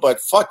Leno.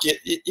 But fuck,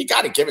 you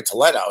got to give it to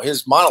Leno.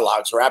 His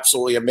monologues are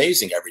absolutely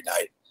amazing every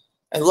night.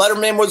 And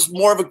Letterman was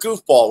more of a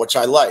goofball, which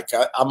I like.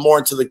 I'm more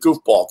into the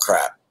goofball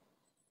crap.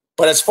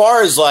 But as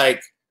far as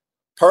like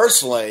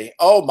personally,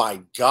 oh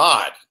my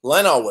God,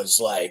 Leno was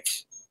like,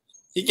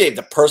 he gave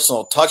the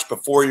personal touch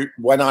before he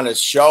went on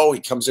his show. He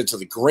comes into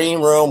the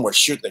green room. We're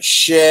shooting the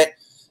shit.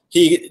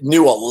 He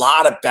knew a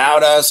lot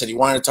about us, and he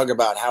wanted to talk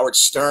about Howard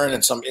Stern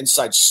and some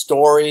inside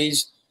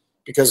stories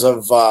because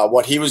of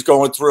what he was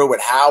going through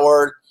with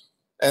Howard.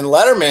 And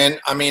Letterman,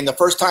 I mean, the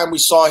first time we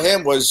saw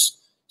him was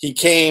he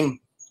came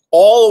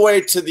all the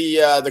way to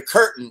the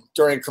curtain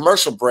during a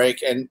commercial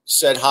break and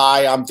said,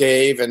 hi, I'm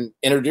Dave, and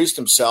introduced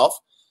himself.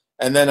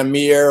 And then a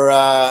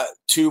mere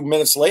 2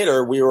 minutes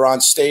later, we were on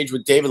stage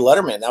with David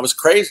Letterman. That was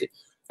crazy.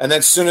 And then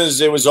as soon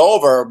as it was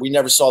over, we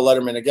never saw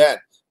Letterman again.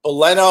 But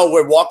Leno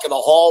would walk in the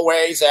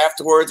hallways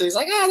afterwards. And he's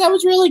like, that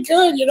was really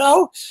good,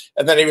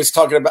 And then he was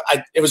talking about,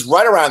 it was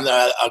right around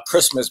a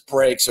Christmas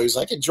break. So he's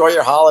like, enjoy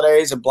your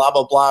holidays and blah,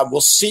 blah, blah.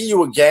 We'll see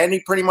you again, he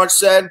pretty much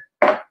said.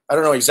 I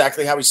don't know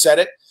exactly how he said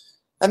it.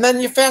 And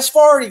then you fast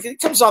forward, he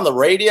comes on the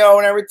radio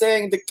and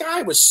everything. The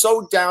guy was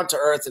so down to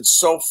earth and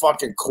so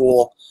fucking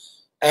cool.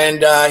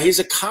 And he's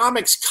a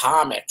comics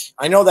comic.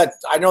 I know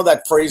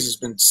that phrase has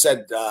been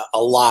said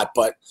a lot,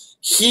 but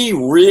he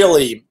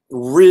really,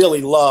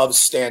 really loves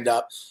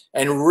stand-up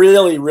and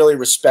really, really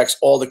respects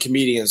all the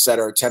comedians that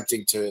are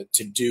attempting to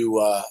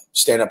do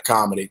stand-up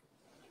comedy.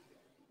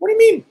 What do you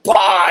mean,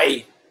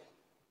 bye?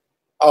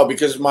 Oh,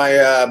 because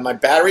my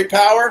battery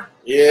power?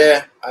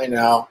 Yeah, I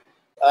know.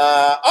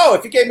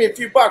 If you gave me a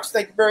few bucks,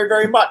 thank you very,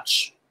 very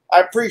much. I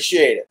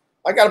appreciate it.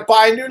 I got to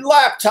buy a new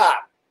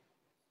laptop.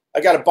 I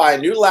got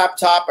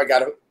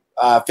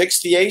to fix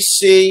the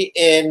AC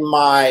in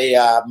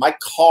my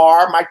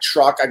car, my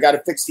truck. I got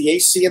to fix the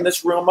AC in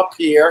this room up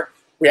here.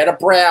 We had a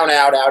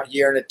brownout out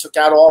here, and it took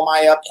out all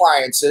my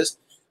appliances.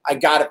 I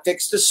got to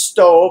fix the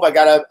stove. I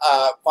got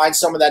to find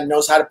someone that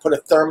knows how to put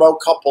a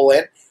thermocouple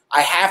in.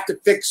 I have to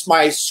fix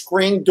my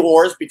screen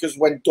doors because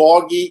when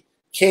Doggy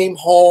came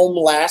home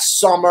last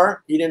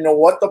summer, he didn't know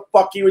what the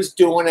fuck he was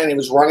doing, and he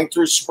was running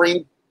through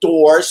screen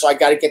doors, so I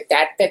got to get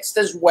that fixed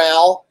as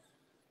well.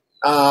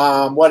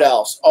 What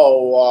else?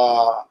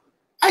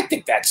 I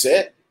think that's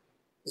it.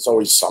 It's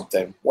always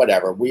something.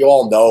 Whatever. We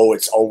all know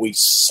it's always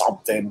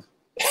something.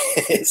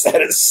 Is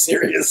that a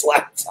serious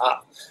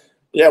laptop?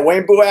 Yeah,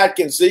 Wayne Boo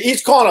Atkins.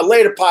 He's calling it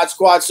later, Pod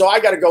Squad. So I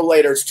got to go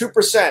later. It's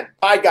 2%.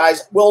 Bye,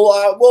 guys.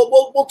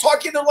 We'll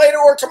talk either later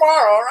or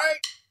tomorrow. All right.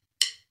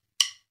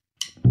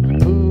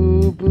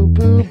 Boo boo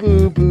boo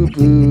boo boo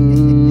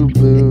boo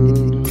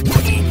boo.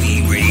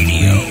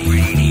 Radio.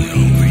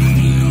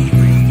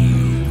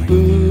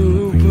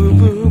 Boo boo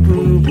boo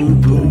boo boo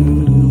boo.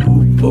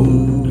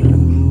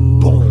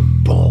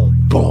 Boom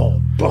boom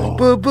boom boom.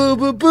 Boo boo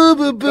boo boo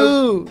boo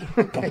boo.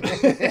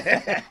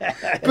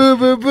 Boo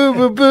boo boo.